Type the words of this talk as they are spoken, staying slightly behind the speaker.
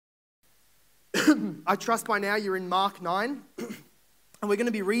I trust by now you're in Mark 9, and we're going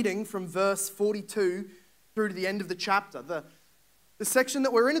to be reading from verse 42 through to the end of the chapter. The section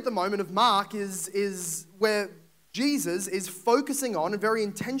that we're in at the moment of Mark is where Jesus is focusing on and very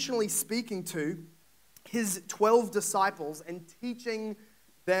intentionally speaking to his 12 disciples and teaching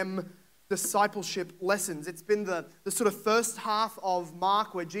them discipleship lessons. It's been the sort of first half of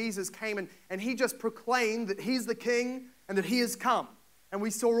Mark where Jesus came and he just proclaimed that he's the king and that he has come. And we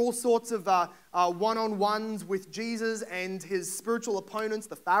saw all sorts of one-on-ones with Jesus and his spiritual opponents,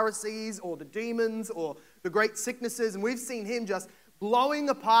 the Pharisees or the demons or the great sicknesses. And we've seen him just blowing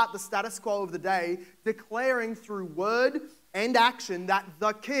apart the status quo of the day, declaring through word and action that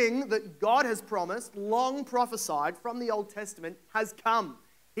the king that God has promised, long prophesied from the Old Testament, has come.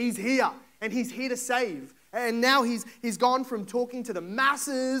 He's here, and he's here to save. And now he's gone from talking to the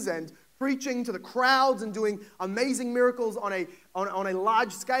masses and preaching to the crowds and doing amazing miracles on a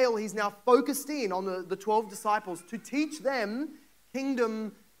large scale. He's now focused in on the 12 disciples to teach them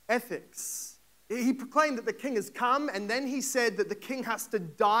kingdom ethics. He proclaimed that the king has come, and then he said that the king has to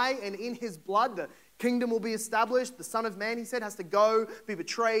die, and in his blood the kingdom will be established. The Son of Man, he said, has to go, be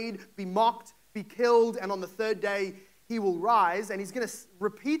betrayed, be mocked, be killed, and on the third day he will rise. And he's going to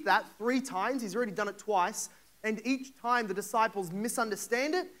repeat that 3 times. He's already done it twice. And each time the disciples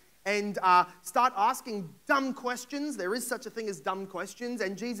misunderstand it and start asking dumb questions. There is such a thing as dumb questions.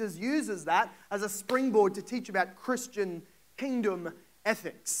 And Jesus uses that as a springboard to teach about Christian kingdom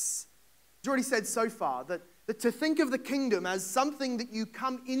ethics. He's already said so far that to think of the kingdom as something that you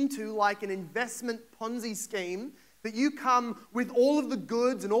come into like an investment Ponzi scheme, that you come with all of the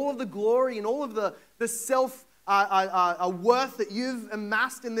goods and all of the glory and all of the self worth that you've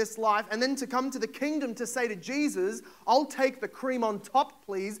amassed in this life, and then to come to the kingdom to say to Jesus, I'll take the cream on top,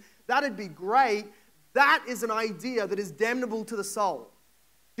 please. That'd be great. That is an idea that is damnable to the soul.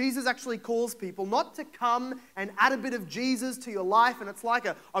 Jesus actually calls people not to come and add a bit of Jesus to your life and it's like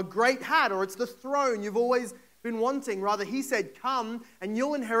a great hat or it's the throne you've always been wanting. Rather, he said, come and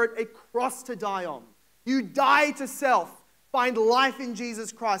you'll inherit a cross to die on. You die to self, find life in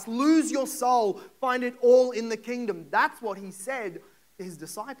Jesus Christ, lose your soul, find it all in the kingdom. That's what he said to his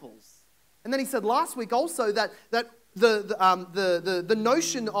disciples. And then he said last week also that the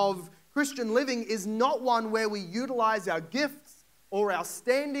notion of Christian living is not one where we utilize our gifts or our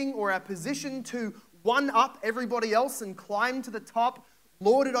standing or our position to one-up everybody else and climb to the top,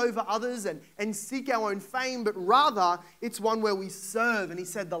 lord it over others and seek our own fame, but rather it's one where we serve. And he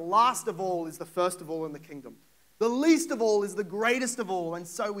said the last of all is the first of all in the kingdom. The least of all is the greatest of all. And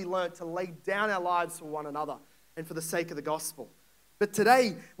so we learn to lay down our lives for one another and for the sake of the gospel. But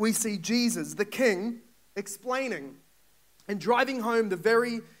today we see Jesus, the King, explaining and driving home the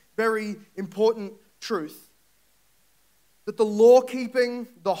very, very important truth that the law-keeping,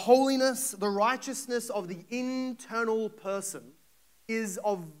 the holiness, the righteousness of the internal person is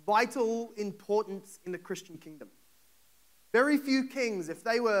of vital importance in the Christian kingdom. Very few kings, if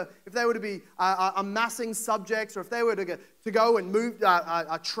they were to be amassing subjects, or if they were to go and move,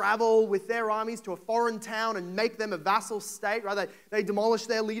 travel with their armies to a foreign town and make them a vassal state, right? They demolish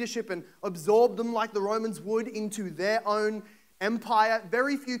their leadership and absorb them like the Romans would into their own empire.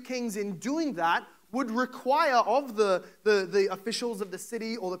 Very few kings in doing that would require of the officials of the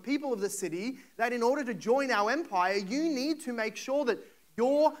city or the people of the city that in order to join our empire, you need to make sure that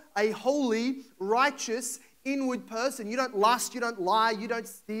you're a holy, righteous, inward person. You don't lust, you don't lie, you don't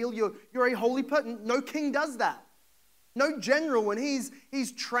steal, you're a holy person. No king does that. No general, when he's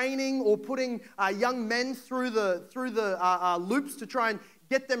training or putting young men through the loops to try and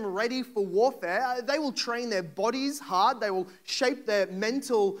get them ready for warfare, they will train their bodies hard, they will shape their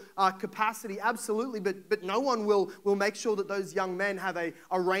mental capacity, absolutely, but no one will make sure that those young men have a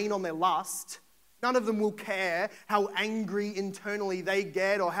rein on their lust. None of them will care how angry internally they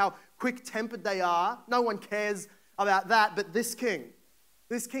get or how quick-tempered they are. No one cares about that, but this King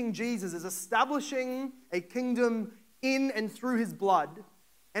Jesus is establishing a kingdom in and through his blood,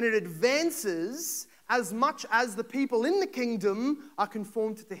 and it advances as much as the people in the kingdom are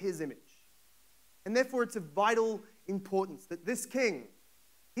conformed to his image. And therefore it's of vital importance that this King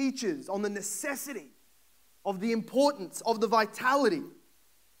teaches on the necessity of the importance of the vitality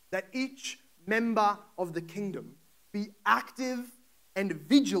that each member of the kingdom be active and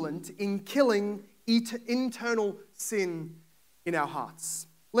vigilant in killing internal sin in our hearts.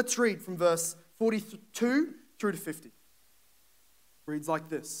 Let's read from verse 42 through to 50. It reads like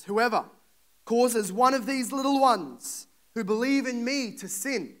this: whoever causes one of these little ones who believe in me to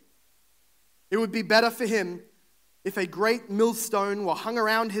sin, it would be better for him if a great millstone were hung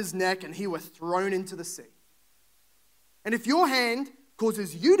around his neck and he were thrown into the sea. And if your hand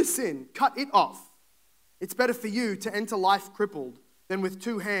causes you to sin, cut it off. It's better for you to enter life crippled than with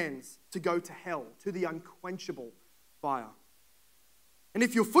 2 hands to go to hell, to the unquenchable fire. And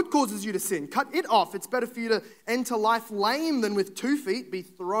if your foot causes you to sin, cut it off. It's better for you to enter life lame than with 2 feet be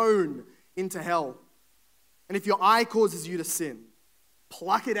thrown into hell. And if your eye causes you to sin,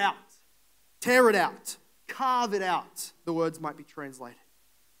 pluck it out, tear it out, carve it out. The words might be translated.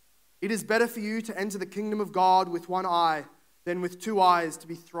 It is better for you to enter the kingdom of God with 1 eye than with 2 eyes to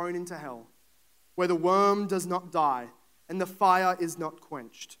be thrown into hell, where the worm does not die and the fire is not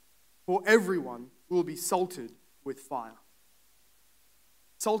quenched. For everyone will be salted with fire.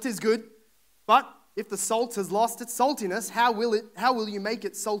 Salt is good, but if the salt has lost its saltiness, how will you make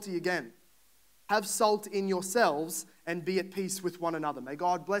it salty again? Have salt in yourselves and be at peace with one another. May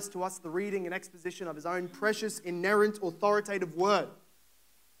God bless to us the reading and exposition of his own precious, inerrant, authoritative word.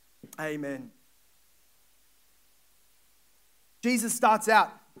 Amen. Jesus starts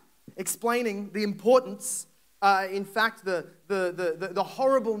out explaining the importance, in fact, the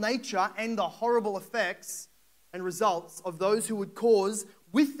horrible nature and the horrible effects and results of those who would cause,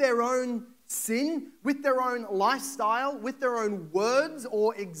 with their own sin, with their own lifestyle, with their own words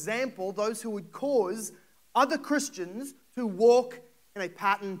or example, those who would cause other Christians to walk in a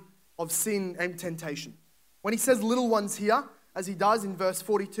pattern of sin and temptation. When he says little ones here, as he does in verse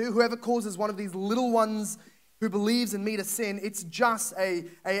 42, whoever causes one of these little ones who believes in me to sin, it's just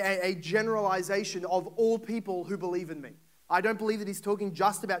a generalization of all people who believe in me. I don't believe that he's talking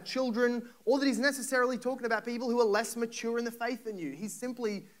just about children or that he's necessarily talking about people who are less mature in the faith than you. He's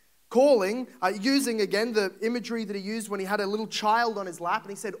simply calling, using again the imagery that he used when he had a little child on his lap, and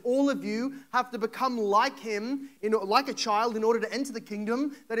he said, all of you have to become like him, like a child, in order to enter the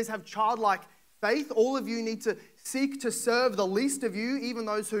kingdom, that is, have childlike faith. All of you need to seek to serve the least of you, even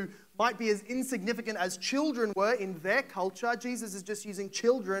those who might be as insignificant as children were in their culture. Jesus is just using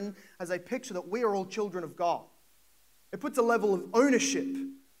children as a picture that we are all children of God. It puts a level of ownership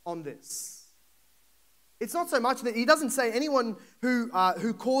on this. It's not so much that he doesn't say anyone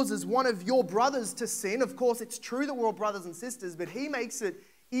who causes one of your brothers to sin. Of course, it's true that we're all brothers and sisters, but he makes it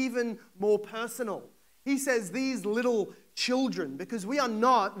even more personal. He says these little children, because we are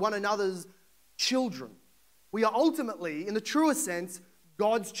not one another's children. We are ultimately, in the truest sense,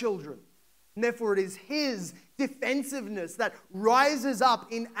 God's children. And therefore, it is his defensiveness that rises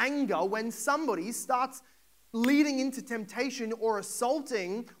up in anger when somebody starts leading into temptation or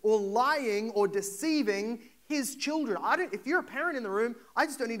assaulting or lying or deceiving his children. If you're a parent in the room, I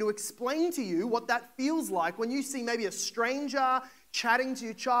just don't need to explain to you what that feels like when you see maybe a stranger chatting to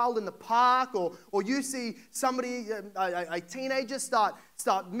your child in the park, or you see somebody, a teenager, start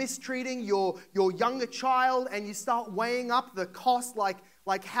mistreating your younger child, and you start weighing up the cost,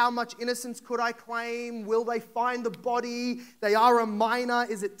 like how much innocence could I claim? Will they find the body? They are a minor.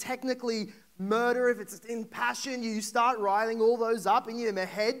 Is it technically murder? If it's in passion, you start riling all those up in your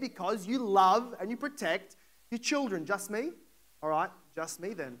head because you love and you protect your children. Just me? All right, just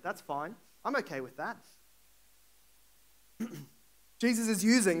me then. That's fine. I'm okay with that. Jesus is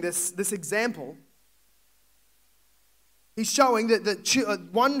using this example. He's showing that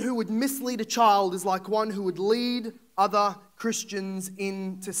one who would mislead a child is like one who would lead other Christians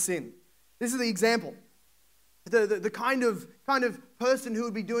into sin. This is the example. The kind of person who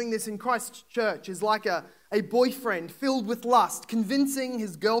would be doing this in Christ's church is like a boyfriend filled with lust, convincing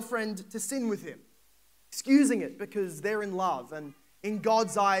his girlfriend to sin with him, excusing it because they're in love and in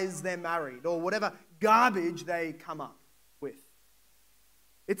God's eyes they're married, or whatever garbage they come up with.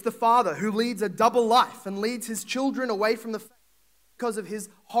 It's the father who leads a double life and leads his children away from the faith because of his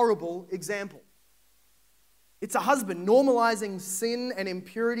horrible example. It's a husband normalizing sin and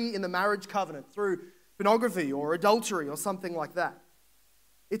impurity in the marriage covenant through pornography or adultery or something like that.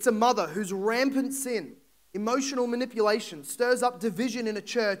 It's a mother whose rampant sin, emotional manipulation, stirs up division in a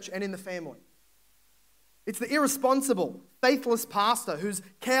church and in the family. It's the irresponsible, faithless pastor whose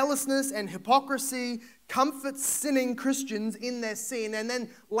carelessness and hypocrisy comforts sinning Christians in their sin and then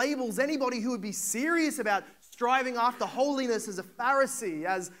labels anybody who would be serious about striving after holiness as a Pharisee,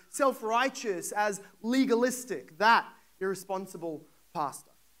 as self-righteous, as legalistic. That irresponsible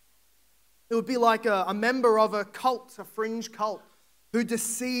pastor. It would be like a member of a cult, a fringe cult, who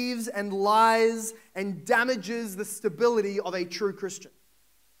deceives and lies and damages the stability of a true Christian.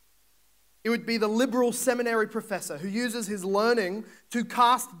 It would be the liberal seminary professor who uses his learning to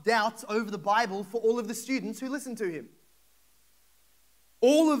cast doubts over the Bible for all of the students who listen to him.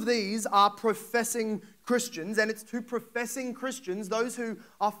 All of these are professing Christians, and it's to professing Christians, those who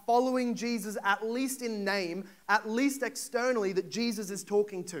are following Jesus at least in name, at least externally, that Jesus is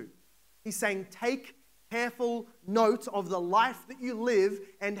talking to. He's saying, take careful note of the life that you live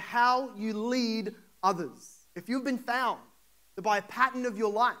and how you lead others. If you've been found that by a pattern of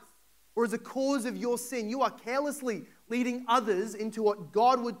your life or as a cause of your sin, you are carelessly leading others into what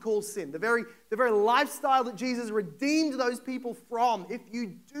God would call sin, the very lifestyle that Jesus redeemed those people from, if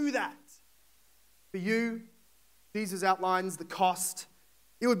you do that, for you, Jesus outlines the cost.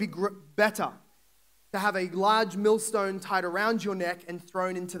 It would be better to have a large millstone tied around your neck and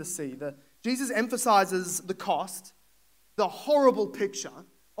thrown into the sea. Jesus emphasizes the cost, the horrible picture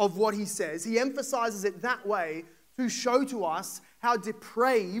of what he says. He emphasizes it that way to show to us how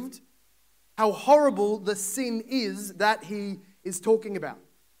depraved, how horrible the sin is that he is talking about.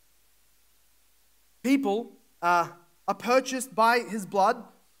 People are purchased by his blood,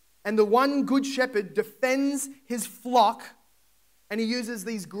 and the one good shepherd defends his flock, and he uses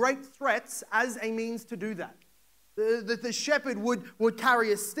these great threats as a means to do that. The shepherd would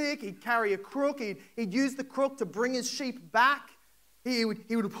carry a stick, he'd carry a crook, he'd use the crook to bring his sheep back. He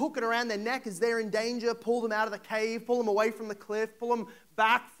would hook it around their neck as they're in danger, pull them out of the cave, pull them away from the cliff, pull them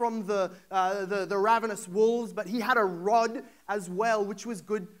back from the ravenous wolves. But he had a rod as well, which was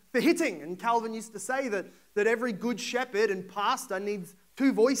good for hitting. And Calvin used to say that every good shepherd and pastor needs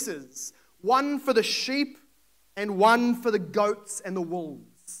two voices, one for the sheep and one for the goats and the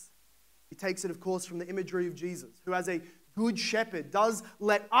wolves. He takes it, of course, from the imagery of Jesus, who as a good shepherd does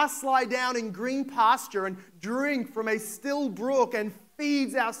let us lie down in green pasture and drink from a still brook and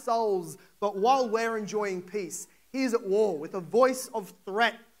feeds our souls. But while we're enjoying peace, he is at war with a voice of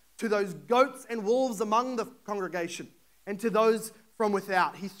threat to those goats and wolves among the congregation and to those from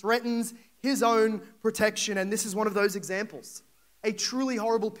without. He threatens his own protection, and this is one of those examples. A truly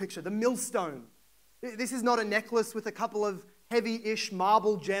horrible picture, the millstone. This is not a necklace with a couple of heavy-ish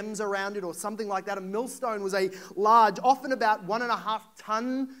marble gems around it or something like that. A millstone was a large, often about 1.5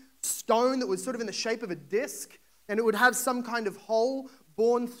 ton stone that was sort of in the shape of a disc, and it would have some kind of hole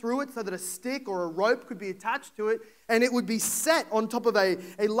born through it so that a stick or a rope could be attached to it, and it would be set on top of a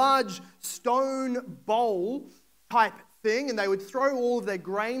large stone bowl type thing, and they would throw all of their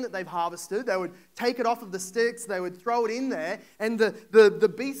grain that they've harvested. They would take it off of the sticks, they would throw it in there, and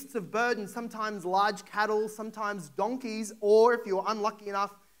the beasts of burden, sometimes large cattle, sometimes donkeys, or if you were unlucky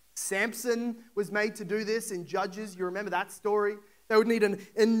enough, Samson was made to do this in Judges. You remember that story? They would need an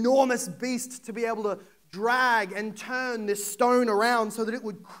enormous beast to be able to drag and turn this stone around so that it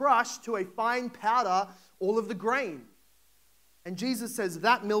would crush to a fine powder all of the grain. And Jesus says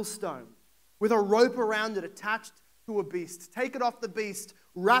that millstone, with a rope around it attached to a beast, take it off the beast,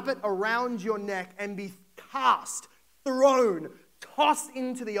 wrap it around your neck, and be cast, thrown, tossed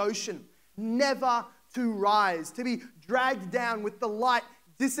into the ocean, never to rise, to be dragged down with the light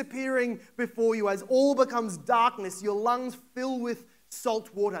disappearing before you as all becomes darkness, your lungs fill with salt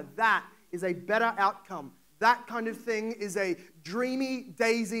water. That is a better outcome. That kind of thing is a dreamy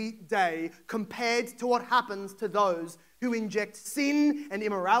daisy day compared to what happens to those who inject sin and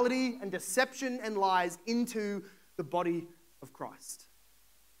immorality and deception and lies into the body of Christ.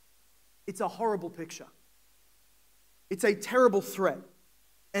 It's a horrible picture. It's a terrible threat,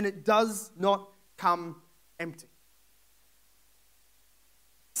 and it does not come empty.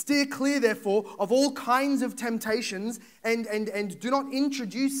 Steer clear, therefore, of all kinds of temptations and do not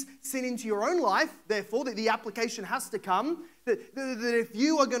introduce sin into your own life. Therefore, that the application has to come. That if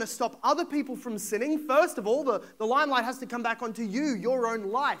you are going to stop other people from sinning, first of all, the limelight has to come back onto you, your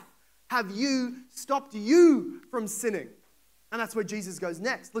own life. Have you stopped you from sinning? And that's where Jesus goes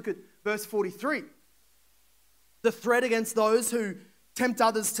next. Look at verse 43. The threat against those who tempt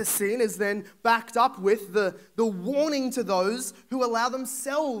others to sin is then backed up with the warning to those who allow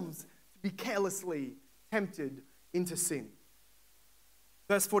themselves to be carelessly tempted into sin.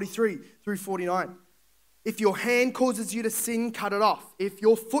 Verse 43 through 49. If your hand causes you to sin, cut it off. If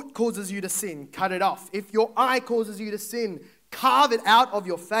your foot causes you to sin, cut it off. If your eye causes you to sin, carve it out of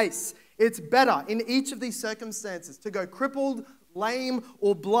your face. It's better in each of these circumstances to go crippled, lame,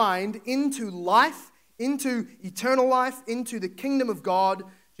 or blind into life, into eternal life, into the kingdom of God,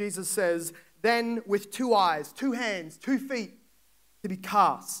 Jesus says, than with 2 eyes, 2 hands, 2 feet, to be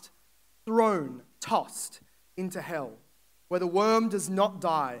cast, thrown, tossed into hell, where the worm does not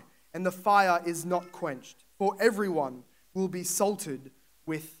die and the fire is not quenched. For everyone will be salted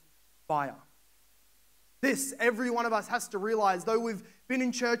with fire. This, every one of us has to realize, though we've been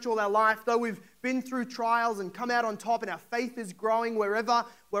in church all our life, though we've been through trials and come out on top and our faith is growing wherever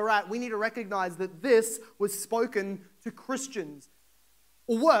we're at, we need to recognize that this was spoken to Christians.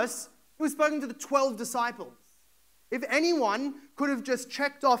 Or worse, it was spoken to the 12 disciples. If anyone could have just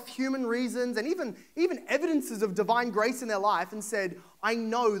checked off human reasons and even evidences of divine grace in their life and said, I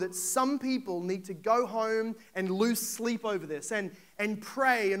know that some people need to go home and lose sleep over this. And and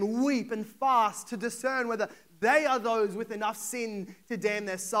pray and weep and fast to discern whether they are those with enough sin to damn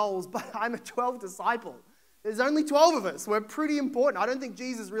their souls. But I'm a 12th disciple. There's only 12 of us. We're pretty important. I don't think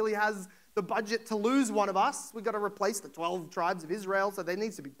Jesus really has the budget to lose one of us. We've got to replace the 12 tribes of Israel, so there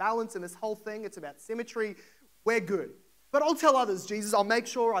needs to be balance in this whole thing. It's about symmetry. We're good. But I'll tell others, Jesus. I'll make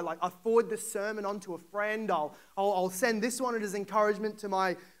sure I forward this sermon on to a friend. I'll send this one as encouragement to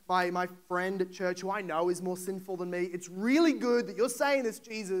my friend at church who I know is more sinful than me. It's really good that you're saying this,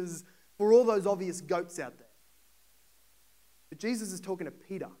 Jesus, for all those obvious goats out there. But Jesus is talking to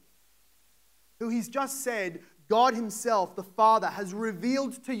Peter, who he's just said, God himself, the Father, has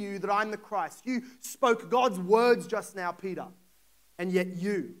revealed to you that I'm the Christ. You spoke God's words just now, Peter, and yet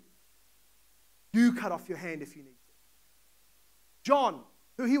you cut off your hand if you need to. John,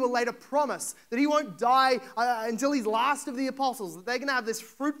 who he will later promise that he won't die until he's last of the apostles, that they're going to have this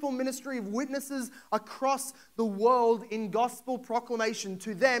fruitful ministry of witnesses across the world in gospel proclamation.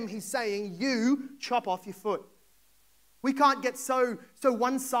 To them, he's saying, you chop off your foot. We can't get so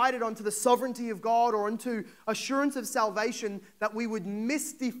one-sided onto the sovereignty of God or onto assurance of salvation that we would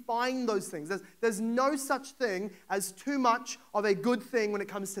misdefine those things. There's no such thing as too much of a good thing when it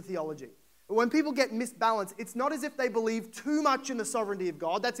comes to theology. When people get misbalanced, it's not as if they believe too much in the sovereignty of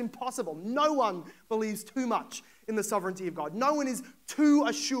God. That's impossible. No one believes too much in the sovereignty of God. No one is too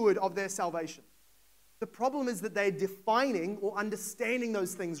assured of their salvation. The problem is that they're defining or understanding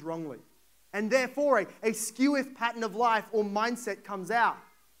those things wrongly. And therefore, a skew-if pattern of life or mindset comes out.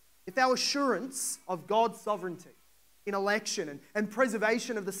 If our assurance of God's sovereignty in election and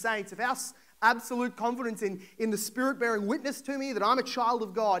preservation of the saints, if our absolute confidence in the Spirit bearing witness to me that I'm a child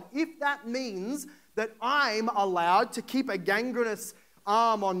of God, if that means that I'm allowed to keep a gangrenous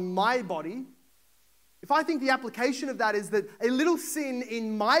arm on my body, if I think the application of that is that a little sin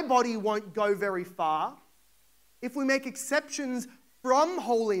in my body won't go very far, if we make exceptions from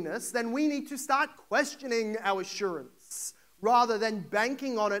holiness, then we need to start questioning our assurance rather than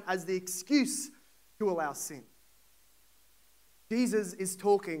banking on it as the excuse to allow sin. Jesus is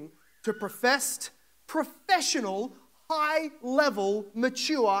talking to professed, professional, high-level,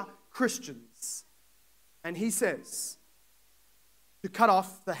 mature Christians. And he says to cut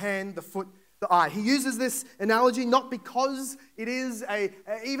off the hand, the foot, the eye. He uses this analogy not because it is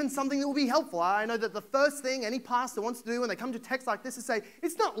even something that will be helpful. I know that the first thing any pastor wants to do when they come to text like this is say,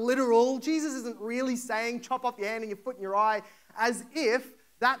 it's not literal. Jesus isn't really saying chop off your hand and your foot and your eye, as if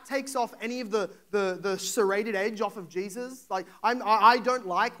that takes off any of the serrated edge off of Jesus. Like, I don't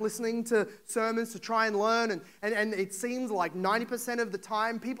like listening to sermons to try and learn, and it seems like 90% of the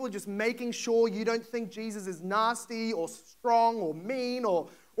time people are just making sure you don't think Jesus is nasty or strong or mean or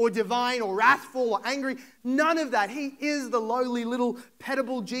divine or wrathful or angry. None of that. He is the lowly little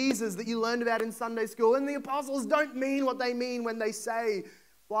pettable Jesus that you learned about in Sunday school. And the apostles don't mean what they mean when they say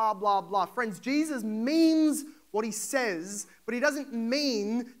blah, blah, blah. Friends, Jesus means what he says, but he doesn't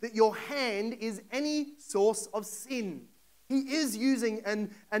mean that your hand is any source of sin. He is using an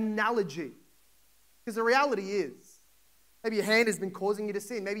analogy. Because the reality is, maybe your hand has been causing you to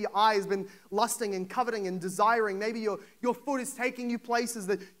sin. Maybe your eye has been lusting and coveting and desiring. Maybe your foot is taking you places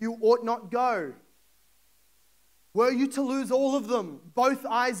that you ought not go. Were you to lose all of them, both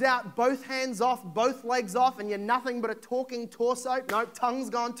eyes out, both hands off, both legs off, and you're nothing but a talking torso? No, tongue's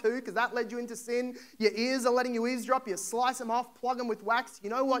gone too, because that led you into sin. Your ears are letting you eavesdrop. You slice them off, plug them with wax. You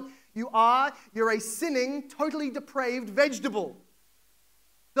know what you are? You're a sinning, totally depraved vegetable.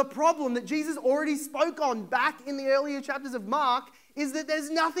 The problem that Jesus already spoke on back in the earlier chapters of Mark is that there's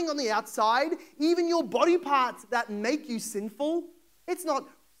nothing on the outside, even your body parts, that make you sinful. It's not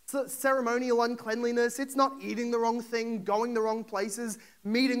ceremonial uncleanliness. It's not eating the wrong thing, going the wrong places,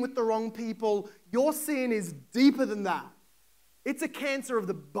 meeting with the wrong people. Your sin is deeper than that. It's a cancer of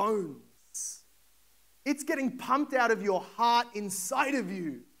the bones. It's getting pumped out of your heart inside of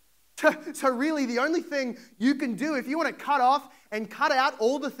you. So really, the only thing you can do if you want to cut off and cut out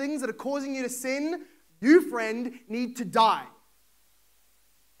all the things that are causing you to sin, you, friend, need to die.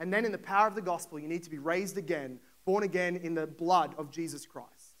 And then in the power of the gospel, you need to be raised again, born again in the blood of Jesus Christ.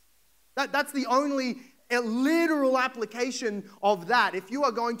 That's the only literal application of that. If you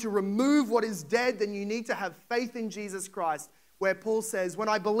are going to remove what is dead, then you need to have faith in Jesus Christ, where Paul says, when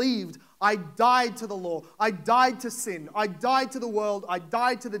I believed, I died to the law, I died to sin, I died to the world, I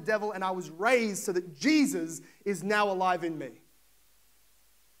died to the devil, and I was raised so that Jesus is now alive in me.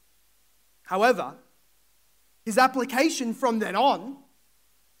 However, his application from then on,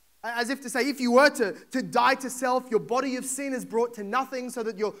 as if to say, if you were to die to self, your body of sin is brought to nothing so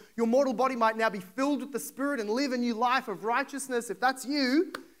that your mortal body might now be filled with the Spirit and live a new life of righteousness. If that's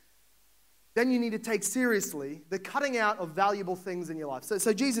you, then you need to take seriously the cutting out of valuable things in your life.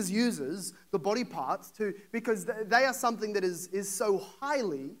 So Jesus uses the body parts because they are something that is so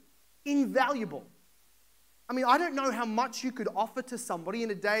highly invaluable. I mean, I don't know how much you could offer to somebody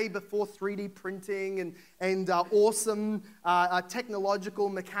in a day before 3D printing and awesome technological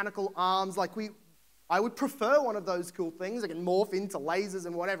mechanical arms. I would prefer one of those cool things. I can morph into lasers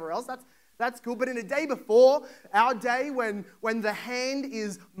and whatever else. That's cool. But in a day before, our day, when the hand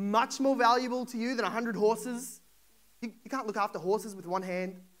is much more valuable to you than 100 horses, you can't look after horses with one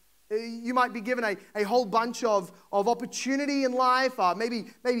hand. You might be given a whole bunch of opportunity in life,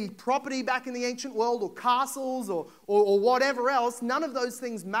 maybe property back in the ancient world, or castles, or whatever else. None of those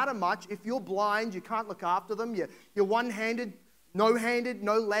things matter much if you're blind, you can't look after them, you're one-handed,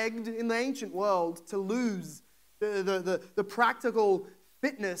 no-legged in the ancient world. To lose the practical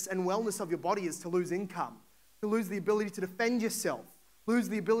fitness and wellness of your body is to lose income, to lose the ability to defend yourself, lose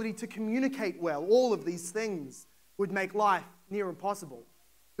the ability to communicate well. All of these things would make life near impossible.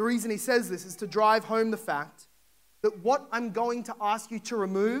 The reason he says this is to drive home the fact that what I'm going to ask you to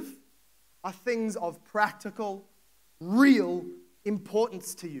remove are things of practical, real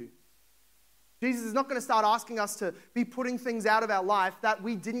importance to you. Jesus is not going to start asking us to be putting things out of our life that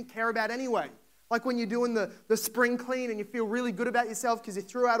we didn't care about anyway. Like when you're doing the spring clean and you feel really good about yourself because you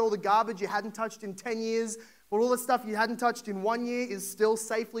threw out all the garbage you hadn't touched in 10 years, but all the stuff you hadn't touched in 1 year is still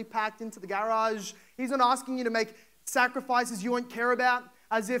safely packed into the garage. He's not asking you to make sacrifices you won't care about,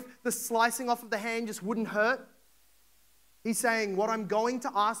 as if the slicing off of the hand just wouldn't hurt. He's saying, what I'm going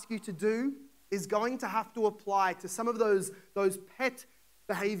to ask you to do is going to have to apply to some of those pet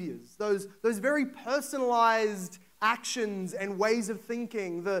behaviors, those very personalized actions and ways of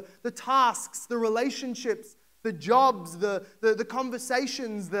thinking, the tasks, the relationships, the jobs, the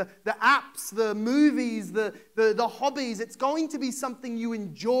conversations, the apps, the movies, the hobbies. It's going to be something you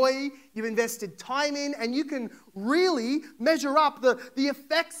enjoy, you've invested time in, and you can really measure up the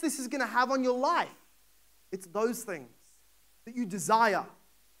effects this is going to have on your life. It's those things that you desire,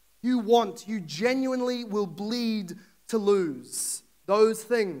 you want, you genuinely will bleed to lose. Those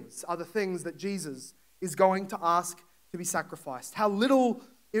things are the things that Jesus is going to ask to be sacrificed. How little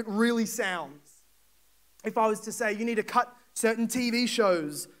it really sounds. If I was to say you need to cut certain TV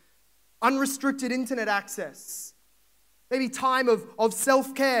shows, unrestricted internet access, maybe time of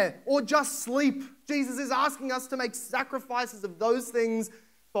self-care, or just sleep. Jesus is asking us to make sacrifices of those things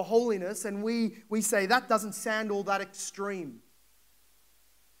for holiness, and we say that doesn't sound all that extreme.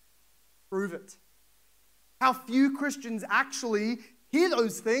 Prove it. How few Christians actually hear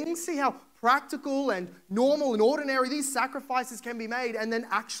those things, see how practical and normal and ordinary these sacrifices can be made, and then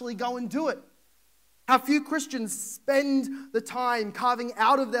actually go and do it. How few Christians spend the time carving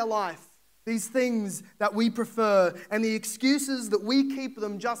out of their life these things that we prefer, and the excuses that we keep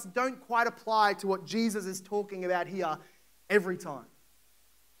them just don't quite apply to what Jesus is talking about here every time.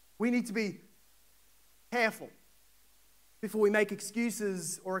 We need to be careful before we make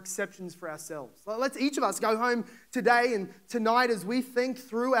excuses or exceptions for ourselves. Let's each of us go home today and tonight as we think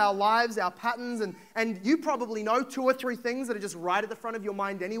through our lives, our patterns, and you probably know 2 or 3 things that are just right at the front of your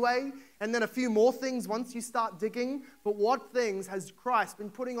mind anyway, and then a few more things once you start digging. But what things has Christ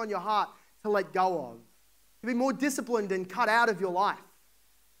been putting on your heart to let go of? To be more disciplined and cut out of your life?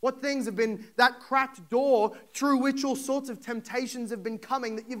 What things have been that cracked door through which all sorts of temptations have been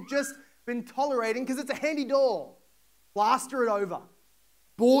coming that you've just been tolerating because it's a handy door? Plaster it over,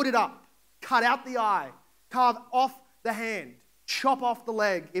 board it up, cut out the eye, carve off the hand, chop off the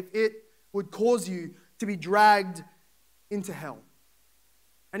leg if it would cause you to be dragged into hell.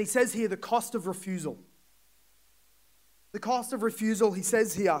 And he says here the cost of refusal. The cost of refusal, he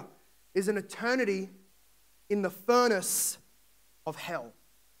says here, is an eternity in the furnace of hell.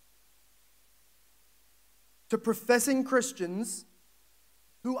 To professing Christians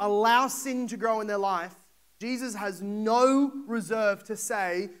who allow sin to grow in their life, Jesus has no reserve to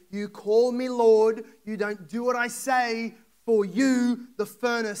say, you call me Lord, you don't do what I say, for you the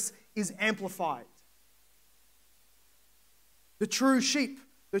furnace is amplified. The true sheep,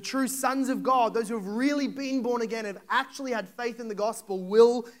 the true sons of God, those who have really been born again, have actually had faith in the gospel,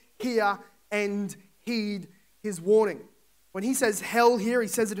 will hear and heed his warning. When he says hell here, he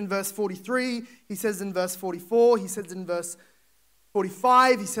says it in verse 43, he says it in verse 44, he says it in verse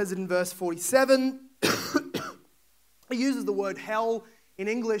 45, he says it in verse 47. He uses the word hell in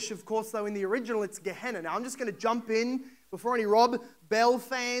English, of course, though in the original it's Gehenna. Now I'm just going to jump in before any Rob Bell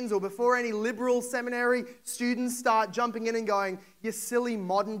fans or before any liberal seminary students start jumping in and going, you silly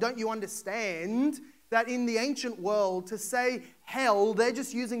modern, don't you understand that in the ancient world to say hell, they're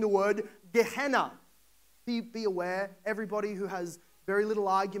just using the word Gehenna. Be aware, everybody who has very little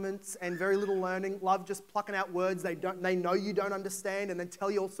arguments and very little learning, love just plucking out words they know you don't understand and then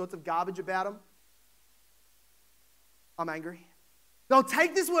tell you all sorts of garbage about them. I'm angry. They'll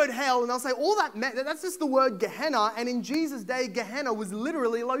take this word hell and they'll say, all that's just the word Gehenna, and in Jesus' day, Gehenna was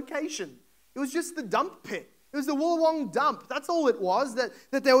literally a location. It was just the dump pit. It was the Wollongong dump. That's all it was, that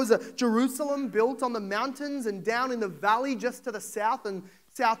there was a Jerusalem built on the mountains, and down in the valley just to the south and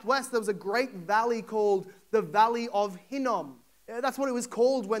southwest, there was a great valley called the Valley of Hinnom. That's what it was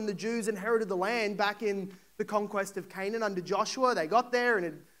called when the Jews inherited the land back in the conquest of Canaan under Joshua. They got there, and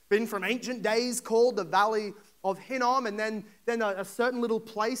it had been from ancient days called the Valley of Hinnom, and then a certain little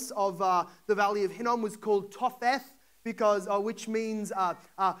place of the Valley of Hinnom was called Topheth, which means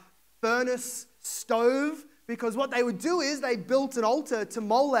furnace stove, because what they would do is they built an altar to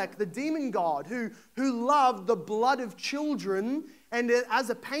Molech, the demon god, who loved the blood of children, and as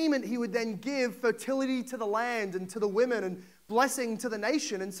a payment he would then give fertility to the land and to the women and blessing to the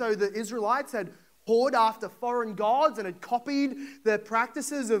nation. And so the Israelites had whored after foreign gods and had copied the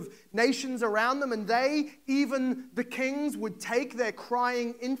practices of nations around them, and even the kings, would take their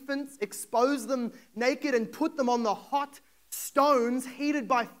crying infants, expose them naked, and put them on the hot stones heated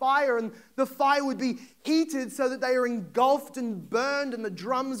by fire, and the fire would be heated so that they are engulfed and burned, and the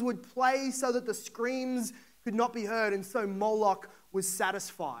drums would play so that the screams could not be heard, and so Moloch was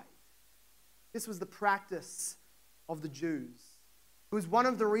satisfied. This was the practice of the Jews. It was one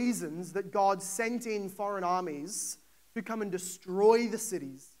of the reasons that God sent in foreign armies to come and destroy the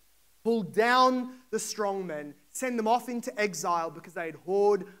cities, pull down the strong men, send them off into exile because they had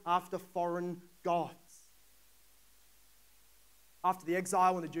whored after foreign gods. After the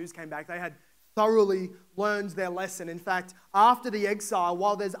exile, when the Jews came back, they had thoroughly learned their lesson. In fact, after the exile,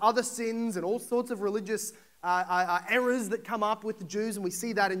 while there's other sins and all sorts of religious errors that come up with the Jews, and we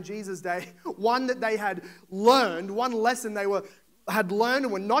see that in Jesus' day, one that they had learned, one lesson they had learned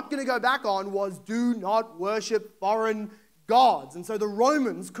and were not going to go back on was do not worship foreign gods. And so the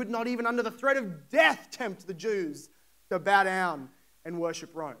Romans could not even under the threat of death tempt the Jews to bow down and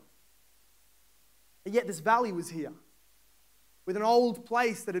worship Rome. And yet this valley was here, with an old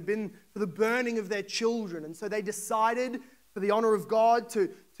place that had been for the burning of their children. And so they decided, for the honor of God, to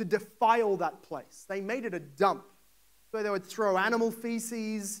defile that place. They made it a dump where they would throw animal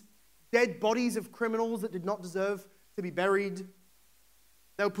feces, dead bodies of criminals that did not deserve to be buried.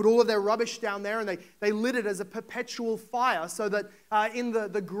 They would put all of their rubbish down there, and they lit it as a perpetual fire, so that in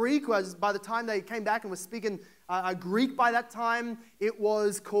the Greek, by the time they came back and were speaking Greek by that time, it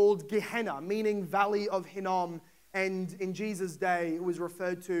was called Gehenna, meaning Valley of Hinnom. And in Jesus' day, it was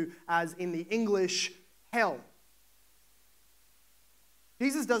referred to as, in the English, hell.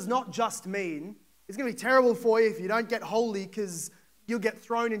 Jesus does not just mean it's going to be terrible for you if you don't get holy because you'll get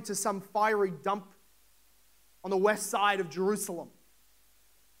thrown into some fiery dump on the west side of Jerusalem.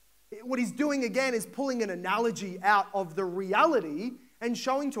 What he's doing again is pulling an analogy out of the reality and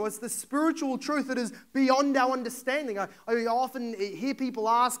showing to us the spiritual truth that is beyond our understanding. I often hear people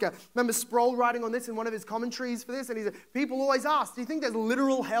ask, I remember Sproul writing on this in one of his commentaries for this, and he said, people always ask, do you think there's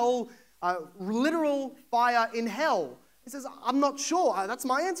literal hell, literal fire in hell? He says, I'm not sure. That's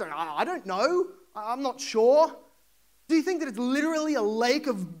my answer. I don't know. I'm not sure. Do you think that it's literally a lake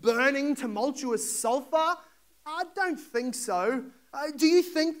of burning, tumultuous sulfur? I don't think so. Do you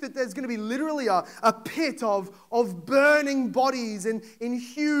think that there's going to be literally a pit of burning bodies in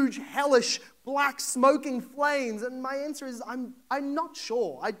huge, hellish, black, smoking flames? And my answer is, I'm not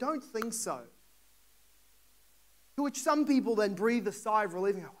sure. I don't think so. To which some people then breathe a sigh of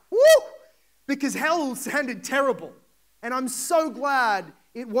relief and go, whoo! Because hell sounded terrible. And I'm so glad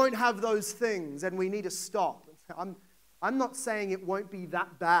it won't have those things, and we need to stop. I'm not saying it won't be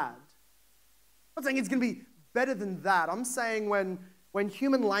that bad. I'm not saying it's going to be better than that. I'm saying when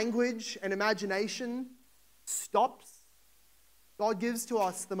human language and imagination stops, God gives to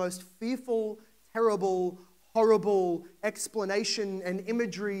us the most fearful, terrible, horrible explanation and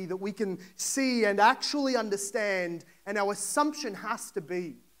imagery that we can see and actually understand. And our assumption has to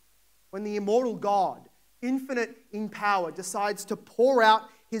be, when the immortal God, infinite in power, decides to pour out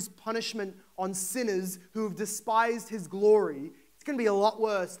his punishment on sinners who have despised his glory, it's going to be a lot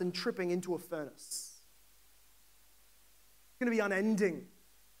worse than tripping into a furnace. It's going to be unending,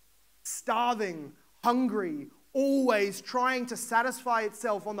 starving, hungry, always trying to satisfy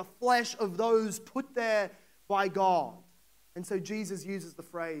itself on the flesh of those put there by God. And so Jesus uses the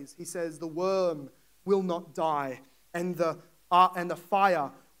phrase, he says, the worm will not die, and the fire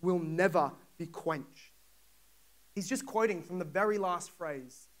will never be quenched. He's just quoting from the very last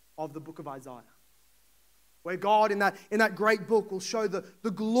phrase of the book of Isaiah. where God in that great book will show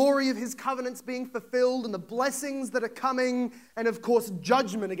the glory of his covenants being fulfilled and the blessings that are coming, and of course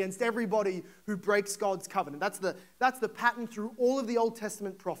judgment against everybody who breaks God's covenant. That's the pattern through all of the Old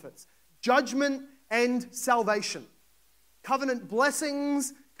Testament prophets. Judgment and salvation. Covenant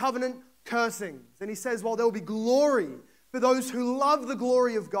blessings, covenant cursings. And he says, well, there will be glory for those who love the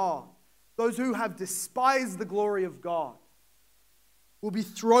glory of God. Those who have despised the glory of God will be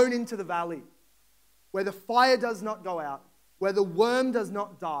thrown into the valley, where the fire does not go out, where the worm does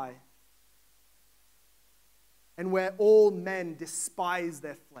not die, and where all men despise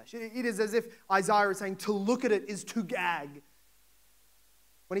their flesh. It is as if Isaiah is saying to look at it is to gag.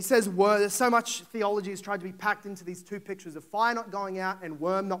 When he says worm, there's so much theology has tried to be packed into these two pictures of fire not going out and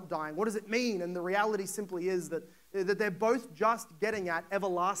worm not dying. What does it mean? And the reality simply is that they're both just getting at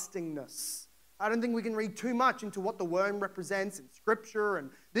everlastingness. I don't think we can read too much into what the worm represents in Scripture and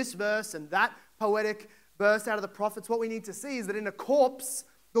this verse and that poetic verse out of the prophets. What we need to see is that in a corpse,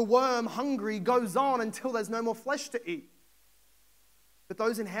 the worm, hungry, goes on until there's no more flesh to eat. But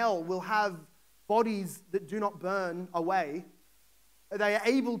those in hell will have bodies that do not burn away. They are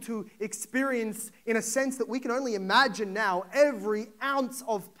able to experience, in a sense that we can only imagine now, every ounce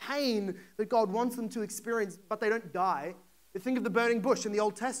of pain that God wants them to experience, but they don't die. You think of the burning bush in the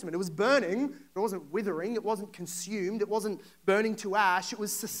Old Testament. It was burning, but it wasn't withering, it wasn't consumed, it wasn't burning to ash, it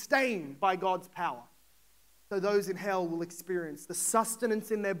was sustained by God's power. So those in hell will experience the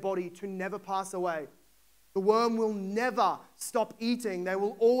sustenance in their body to never pass away. The worm will never stop eating. There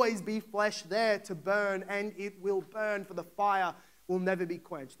will always be flesh there to burn, and it will burn, for the fire will never be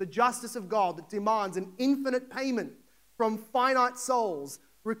quenched. The justice of God that demands an infinite payment from finite souls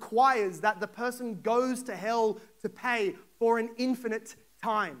requires that the person goes to hell to pay for an infinite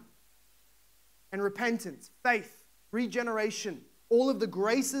time. And repentance, faith, regeneration, all of the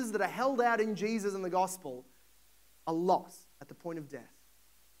graces that are held out in Jesus and the gospel are lost at the point of death.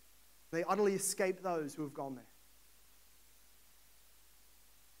 They utterly escape those who have gone there.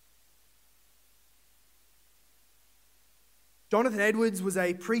 Jonathan Edwards was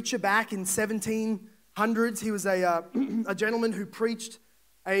a preacher back in 1700s. He was a gentleman who preached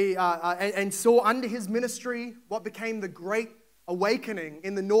and saw under his ministry what became the Great Awakening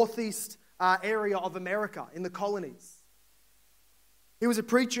in the northeast area of America, in the colonies. He was a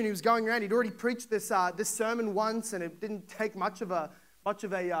preacher and he was going around. He'd already preached this sermon once, and it didn't take much of a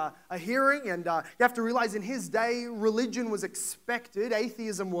hearing. And you have to realize in his day, religion was expected.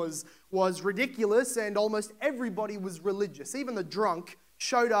 Atheism was ridiculous, and almost everybody was religious. Even the drunk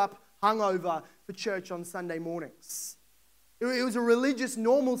showed up hungover for church on Sunday mornings. It was a religious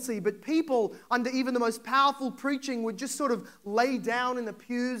normalcy, but people under even the most powerful preaching would just sort of lay down in the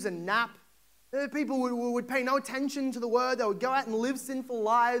pews and nap. People would pay no attention to the word. They would go out and live sinful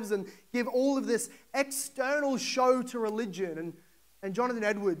lives and give all of this external show to religion. And Jonathan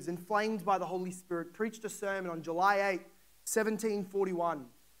Edwards, inflamed by the Holy Spirit, preached a sermon on July 8, 1741,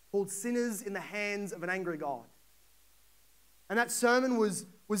 called Sinners in the Hands of an Angry God. And that sermon was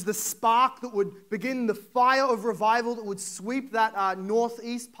the spark that would begin the fire of revival that would sweep that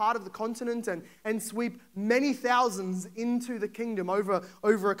northeast part of the continent and sweep many thousands into the kingdom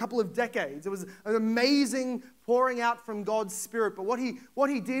over a couple of decades. It was an amazing pouring out from God's Spirit. But what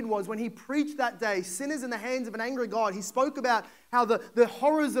he did was, when he preached that day, Sinners in the Hands of an Angry God, he spoke about how the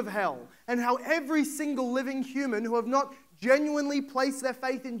horrors of hell and how every single living human who have not genuinely placed their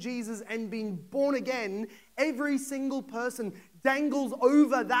faith in Jesus and been born again, every single person dangles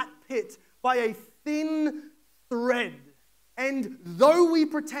over that pit by a thin thread. And though we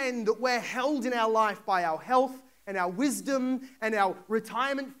pretend that we're held in our life by our health and our wisdom and our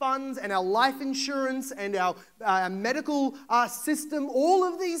retirement funds and our life insurance and our medical system, all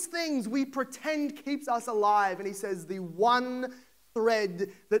of these things we pretend keeps us alive. And he says the one thread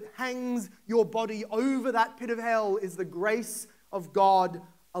that hangs your body over that pit of hell is the grace of God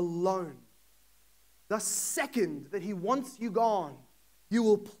alone. The second that he wants you gone, you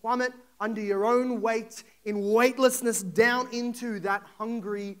will plummet under your own weight in weightlessness down into that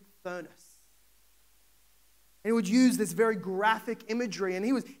hungry furnace. And he would use this very graphic imagery. And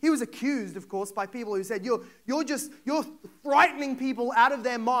he was accused, of course, by people who said, you're frightening people out of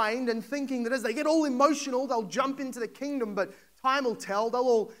their mind and thinking that as they get all emotional, they'll jump into the kingdom. But time will tell. They'll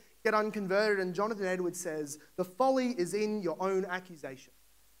all get unconverted. And Jonathan Edwards says, the folly is in your own accusation.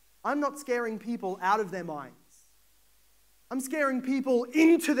 I'm not scaring people out of their minds. I'm scaring people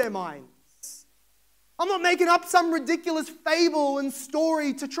into their minds. I'm not making up some ridiculous fable and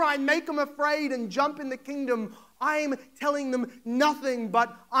story to try and make them afraid and jump in the kingdom. I'm telling them nothing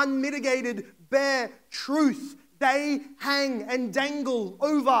but unmitigated, bare truth. They hang and dangle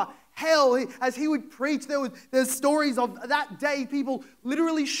over hell. As he would preach, there's stories of that day, people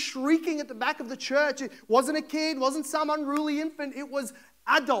literally shrieking at the back of the church. It wasn't a kid, wasn't some unruly infant. It was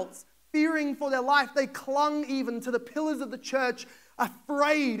adults fearing for their life. They clung even to the pillars of the church,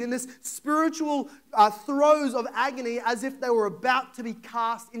 afraid in this spiritual throes of agony, as if they were about to be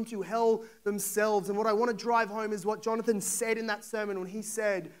cast into hell themselves. And what I want to drive home is what Jonathan said in that sermon when he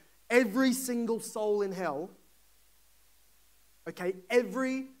said, every single soul in hell, okay,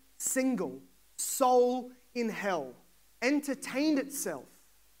 every single soul in hell entertained itself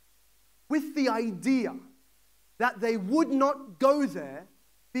with the idea that they would not go there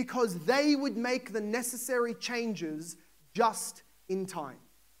because they would make the necessary changes just in time.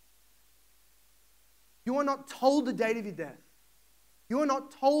 You are not told the date of your death. You are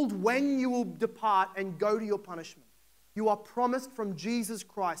not told when you will depart and go to your punishment. You are promised from Jesus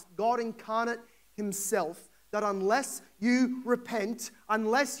Christ, God incarnate himself, that unless you repent,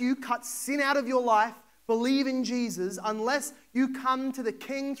 unless you cut sin out of your life, believe in Jesus, unless you come to the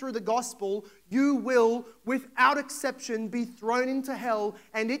King through the gospel, you will, without exception, be thrown into hell.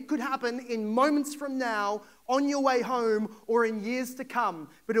 And it could happen in moments from now, on your way home, or in years to come.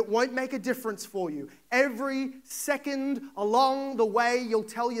 But it won't make a difference for you. Every second along the way, you'll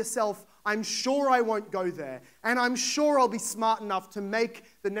tell yourself, I'm sure I won't go there. And I'm sure I'll be smart enough to make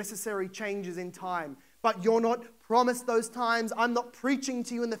the necessary changes in time. But you're not promised those times. I'm not preaching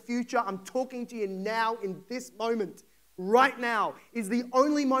to you in the future. I'm talking to you now in this moment. Right now is the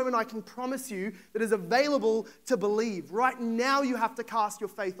only moment I can promise you that is available to believe. Right now you have to cast your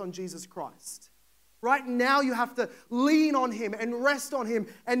faith on Jesus Christ. Right now you have to lean on him and rest on him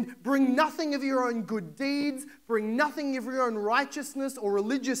and bring nothing of your own good deeds, bring nothing of your own righteousness or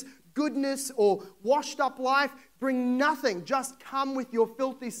religious goodness or washed up life. Bring nothing. Just come with your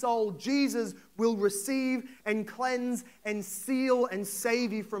filthy soul. Jesus will receive and cleanse and seal and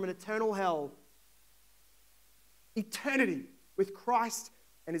save you from an eternal hell. Eternity with Christ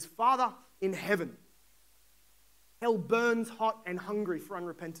and his Father in heaven. Hell burns hot and hungry for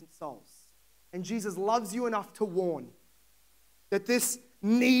unrepentant souls. And Jesus loves you enough to warn that this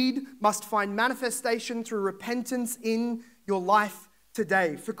need must find manifestation through repentance in your life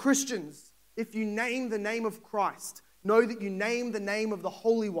today. For Christians, if you name the name of Christ, know that you name the name of the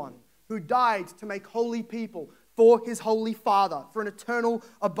Holy One who died to make holy people for his holy Father, for an eternal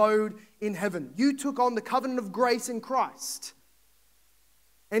abode in heaven. You took on the covenant of grace in Christ.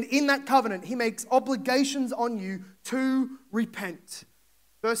 And in that covenant, he makes obligations on you to repent.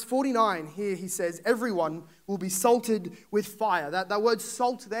 Verse 49 here, he says, everyone will be salted with fire. That word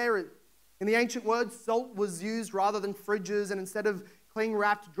salt there, in the ancient words, salt was used rather than fridges, and instead of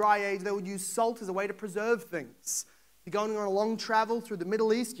cling-wrapped dry age, they would use salt as a way to preserve things. You're going on a long travel through the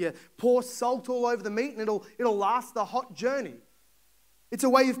Middle East, you pour salt all over the meat and it'll last the hot journey. It's a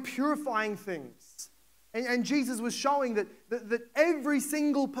way of purifying things. And Jesus was showing that every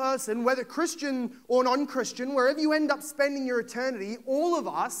single person, whether Christian or non-Christian, wherever you end up spending your eternity, all of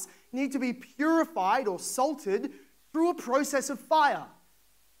us need to be purified or salted through a process of fire.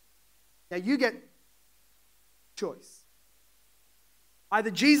 Now you get choice.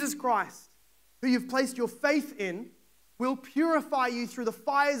 Either Jesus Christ, who you've placed your faith in, will purify you through the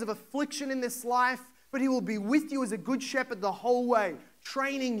fires of affliction in this life, but he will be with you as a good shepherd the whole way,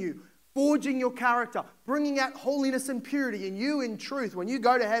 training you, forging your character, bringing out holiness and purity in you in truth. When you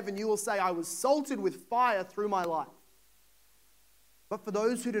go to heaven, you will say, I was salted with fire through my life. But for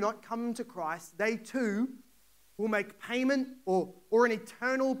those who do not come to Christ, they too will make payment or an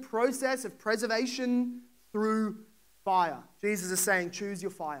eternal process of preservation through fire. Jesus is saying, choose your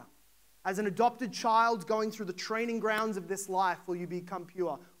fire. As an adopted child going through the training grounds of this life, will you become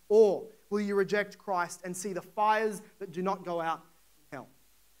pure? Or will you reject Christ and see the fires that do not go out in hell?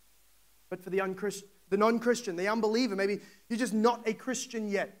 But for the non-Christian, the unbeliever, maybe you're just not a Christian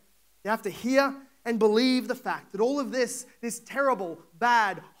yet. You have to hear and believe the fact that all of this terrible,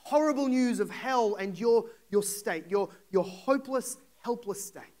 bad, horrible news of hell and your state, your hopeless, helpless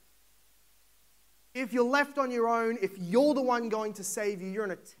state. If you're left on your own, if you're the one going to save you, you're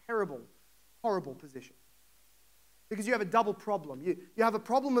in a terrible, horrible position. Because you have a double problem. You have a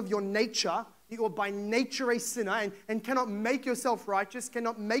problem of your nature. You are by nature a sinner and cannot make yourself righteous,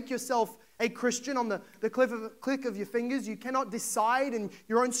 cannot make yourself a Christian on the click of your fingers. You cannot decide in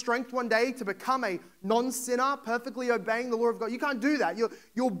your own strength one day to become a non-sinner, perfectly obeying the law of God. You can't do that.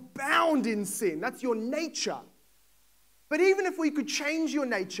 You're bound in sin. That's your nature. But even if we could change your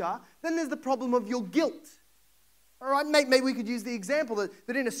nature, then there's the problem of your guilt. All right, maybe we could use the example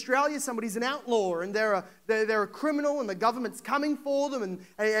that in Australia somebody's an outlaw and they're a criminal and the government's coming for them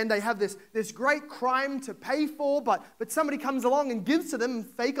and they have this great crime to pay for, but somebody comes along and gives to them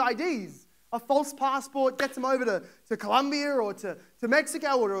fake IDs, a false passport, gets them over to Colombia or to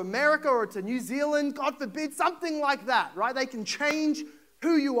Mexico or to America or to New Zealand, God forbid, something like that, right? They can change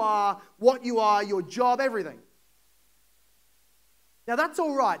who you are, what you are, your job, everything. Now that's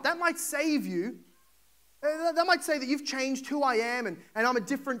all right. That might save you. That might say that you've changed who I am and I'm a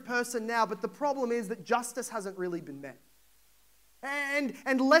different person now, but the problem is that justice hasn't really been met.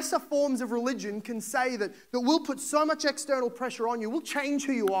 And lesser forms of religion can say that we'll put so much external pressure on you, we'll change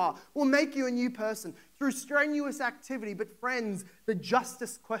who you are, we'll make you a new person through strenuous activity, but friends, the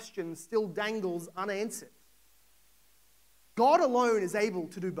justice question still dangles unanswered. God alone is able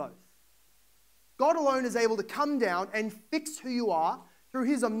to do both. God alone is able to come down and fix who you are. Through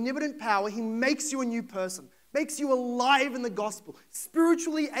his omnipotent power, he makes you a new person, makes you alive in the gospel,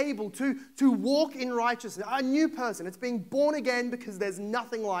 spiritually able to walk in righteousness, a new person. It's being born again because there's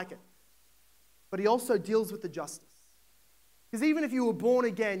nothing like it. But he also deals with the justice. Because even if you were born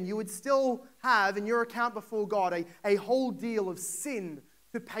again, you would still have in your account before God a whole deal of sin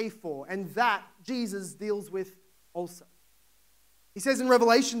to pay for. And that Jesus deals with also. He says in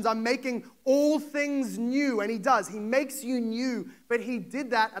Revelations, I'm making all things new. And he does. He makes you new. But he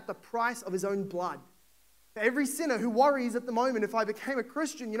did that at the price of his own blood. For every sinner who worries at the moment, if I became a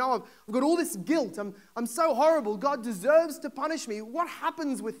Christian, I've got all this guilt. I'm so horrible. God deserves to punish me. What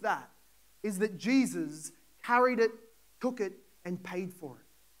happens with that is that Jesus carried it, took it, and paid for it.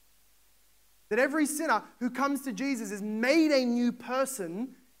 That every sinner who comes to Jesus is made a new person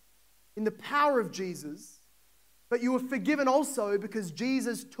in the power of Jesus. But you were forgiven also because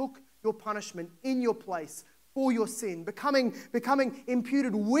Jesus took your punishment in your place for your sin, becoming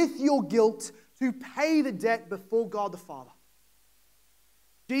imputed with your guilt to pay the debt before God the Father.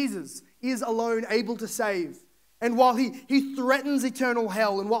 Jesus is alone able to save. And while he threatens eternal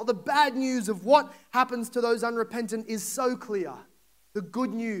hell, and while the bad news of what happens to those unrepentant is so clear, the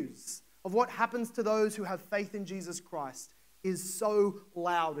good news of what happens to those who have faith in Jesus Christ is so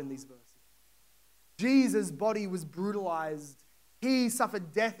loud in these verses. Jesus' body was brutalized. He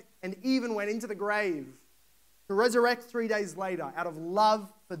suffered death and even went into the grave to resurrect 3 days later out of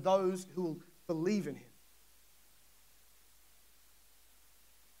love for those who will believe in him.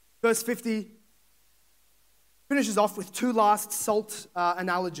 Verse 50 finishes off with two last salt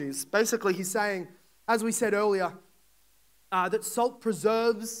analogies. Basically, he's saying, as we said earlier, that salt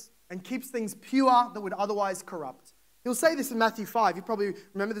preserves and keeps things pure that would otherwise corrupt. He'll say this in Matthew 5. You probably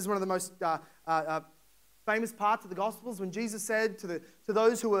remember this is one of the most famous parts of the Gospels when Jesus said to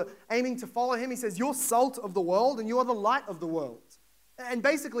those who were aiming to follow him, he says, you're salt of the world and you are the light of the world. And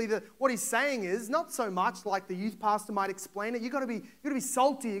basically what he's saying is not so much like the youth pastor might explain it. You've got to be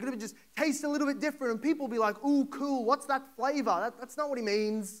salty. You've got to just taste a little bit different. And people will be like, ooh, cool. What's that flavor? That's not what he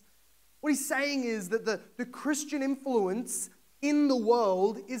means. What he's saying is that the Christian influence in the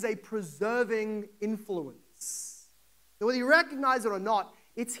world is a preserving influence. Now, whether you recognize it or not,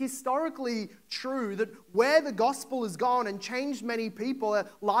 it's historically true that where the gospel has gone and changed many people,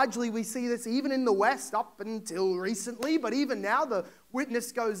 largely we see this even in the West up until recently, but even now the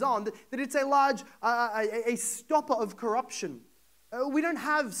witness goes on, that it's a large, a stopper of corruption. We don't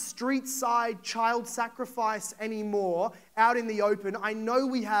have street-side child sacrifice anymore out in the open. I know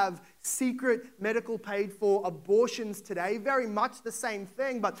we have secret medical paid-for abortions today, very much the same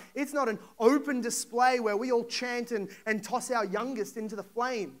thing, but it's not an open display where we all chant and toss our youngest into the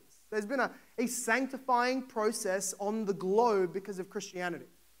flames. There's been a sanctifying process on the globe because of Christianity.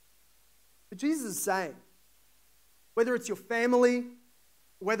 But Jesus is saying, whether it's your family,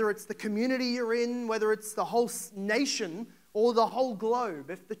 whether it's the community you're in, whether it's the whole nation, or the whole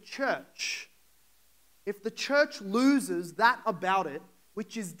globe, if the church loses that about it,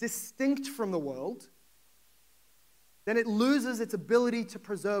 which is distinct from the world, then it loses its ability to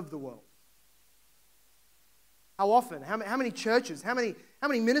preserve the world. How often, how many churches, how many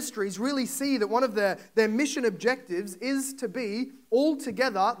ministries really see that one of their mission objectives is to be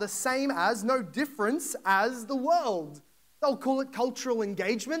altogether the same as, no difference as the world? They'll call it cultural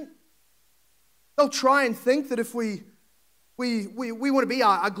engagement. They'll try and think that if we want to be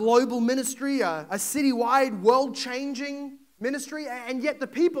a global ministry, a citywide, world-changing ministry, and yet the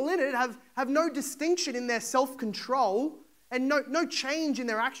people in it have no distinction in their self-control and no change in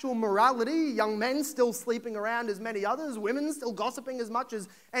their actual morality. Young men still sleeping around as many others, women still gossiping as much as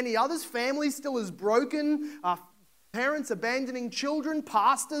any others, families still as broken, parents abandoning children,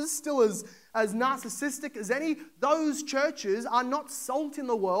 pastors still as narcissistic as any. Those churches are not salt in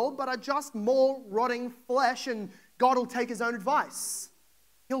the world, but are just more rotting flesh and God will take his own advice.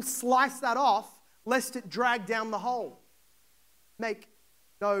 He'll slice that off lest it drag down the whole. Make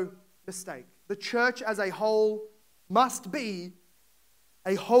no mistake. The church as a whole must be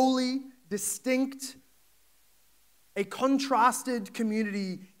a holy, distinct, a contrasted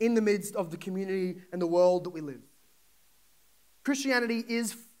community in the midst of the community and the world that we live. Christianity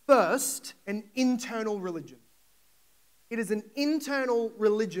is first an internal religion. It is an internal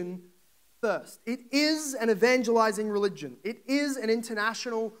religion first. It is an evangelizing religion. It is an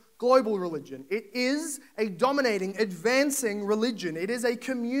international, global religion. It is a dominating, advancing religion. It is a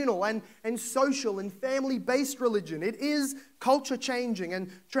communal and social and family-based religion. It is culture-changing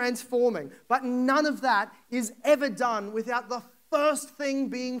and transforming. But none of that is ever done without the first thing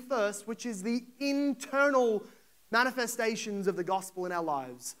being first, which is the internal manifestations of the gospel in our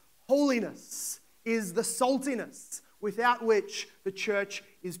lives. Holiness is the saltiness without which the church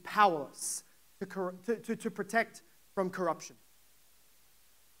is powerless to protect from corruption.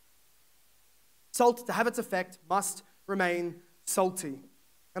 Salt, to have its effect, must remain salty.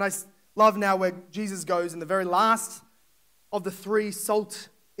 And I love now where Jesus goes in the very last of the three salt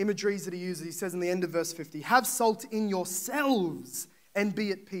imageries that he uses. He says in the end of verse 50, "Have salt in yourselves and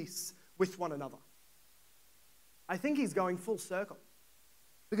be at peace with one another." I think he's going full circle.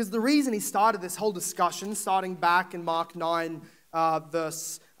 Because the reason he started this whole discussion, starting back in Mark 9,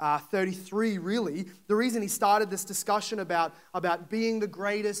 verse 33, really, the reason he started this discussion about being the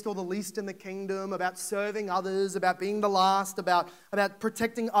greatest or the least in the kingdom, about serving others, about being the last, about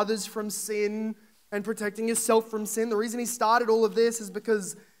protecting others from sin and protecting yourself from sin, the reason he started all of this is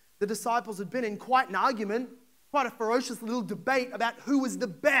because the disciples had been in quite an argument, quite a ferocious little debate about who was the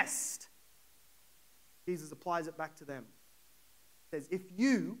best. Jesus applies it back to them. Says, if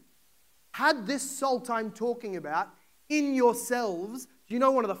you had this salt I'm talking about in yourselves, do you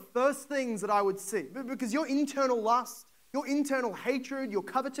know one of the first things that I would see? Because your internal lust, your internal hatred, your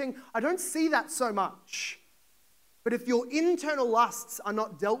coveting, I don't see that so much. But if your internal lusts are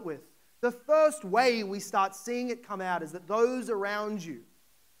not dealt with, the first way we start seeing it come out is that those around you,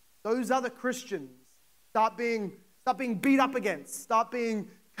 those other Christians, start being beat up against, start being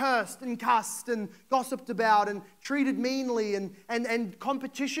cursed and cussed and gossiped about and treated meanly and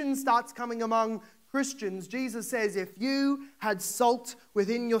competition starts coming among Christians. Jesus says, if you had salt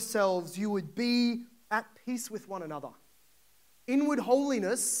within yourselves, you would be at peace with one another. Inward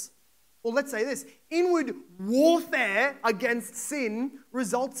holiness, or let's say this, inward warfare against sin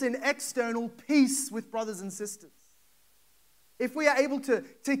results in external peace with brothers and sisters. If we are able to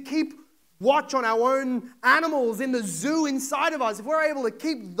keep watch on our own animals in the zoo inside of us, if we're able to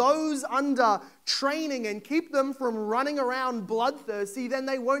keep those under training and keep them from running around bloodthirsty, then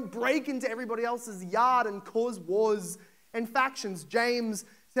they won't break into everybody else's yard and cause wars and factions. James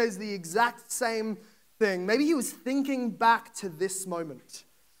says the exact same thing. Maybe he was thinking back to this moment.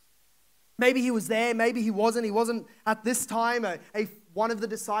 Maybe he was there, maybe he wasn't. He wasn't at this time one of the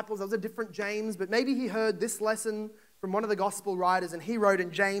disciples. That was a different James, but maybe he heard this lesson from one of the gospel writers, and he wrote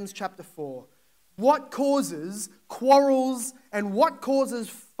in James chapter 4, "What causes quarrels and what causes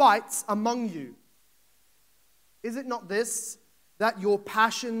fights among you? Is it not this, that your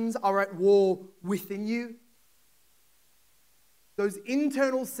passions are at war within you?" Those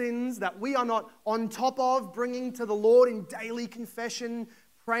internal sins that we are not on top of, bringing to the Lord in daily confession,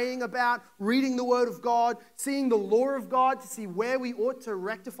 praying about, reading the Word of God, seeing the law of God to see where we ought to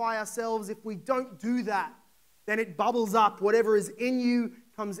rectify ourselves. If we don't do that, then it bubbles up. Whatever is in you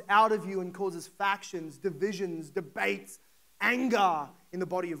comes out of you and causes factions, divisions, debates, anger in the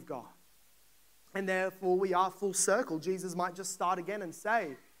body of God. And therefore we are full circle. Jesus might just start again and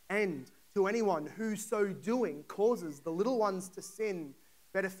say, "And to anyone who so doing causes the little ones to sin,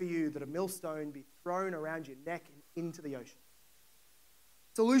 better for you that a millstone be thrown around your neck and into the ocean."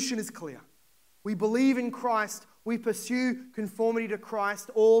 Solution is clear. We believe in Christ. We pursue conformity to Christ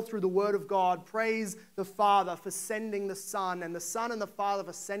all through the Word of God. Praise the Father for sending the Son, and the Son and the Father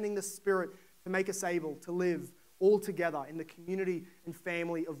for sending the Spirit to make us able to live all together in the community and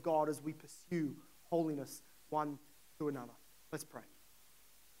family of God as we pursue holiness one to another. Let's pray.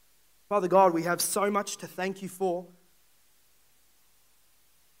 Father God, we have so much to thank you for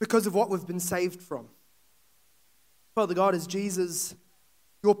because of what we've been saved from. Father God, as Jesus,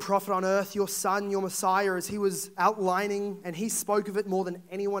 your prophet on earth, your son, your Messiah, as he was outlining, and he spoke of it more than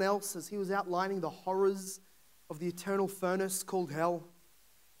anyone else, as he was outlining the horrors of the eternal furnace called hell,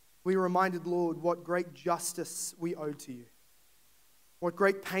 we are reminded, Lord, what great justice we owe to you. What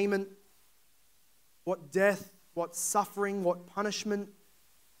great payment, what death, what suffering, what punishment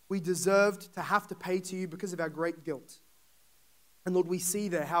we deserved to have to pay to you because of our great guilt. And Lord, we see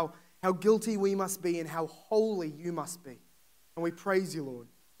there how how guilty we must be and how holy you must be. And we praise you, Lord,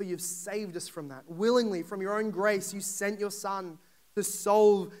 for you've saved us from that. Willingly, from your own grace, you sent your Son to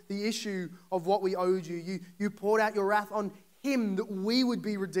solve the issue of what we owed you. You poured out your wrath on him that we would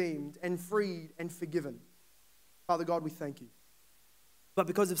be redeemed and freed and forgiven. Father God, we thank you. But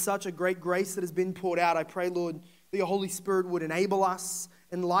because of such a great grace that has been poured out, I pray, Lord, that your Holy Spirit would enable us,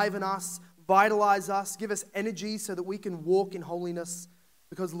 enliven us, vitalize us, give us energy so that we can walk in holiness,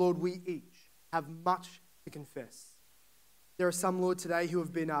 because, Lord, we each have much to confess. There are some, Lord, today who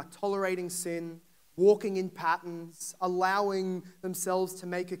have been tolerating sin, walking in patterns, allowing themselves to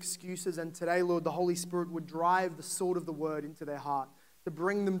make excuses, and today, Lord, the Holy Spirit would drive the sword of the word into their heart to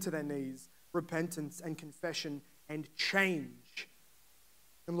bring them to their knees, repentance and confession and change.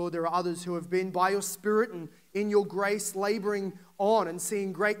 And Lord, there are others who have been by your Spirit and in your grace laboring on and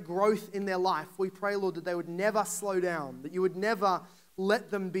seeing great growth in their life. We pray, Lord, that they would never slow down, that you would never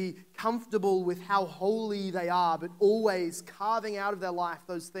let them be comfortable with how holy they are, but always carving out of their life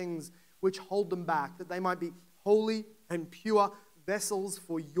those things which hold them back, that they might be holy and pure vessels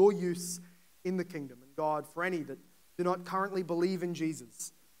for your use in the kingdom. And God, for any that do not currently believe in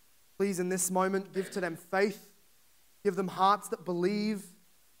Jesus, please in this moment give to them faith, give them hearts that believe,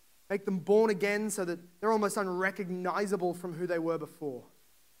 make them born again so that they're almost unrecognizable from who they were before.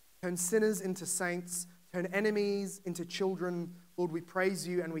 Turn sinners into saints, turn enemies into children. Lord, we praise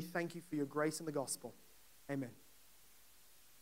you and we thank you for your grace in the gospel. Amen.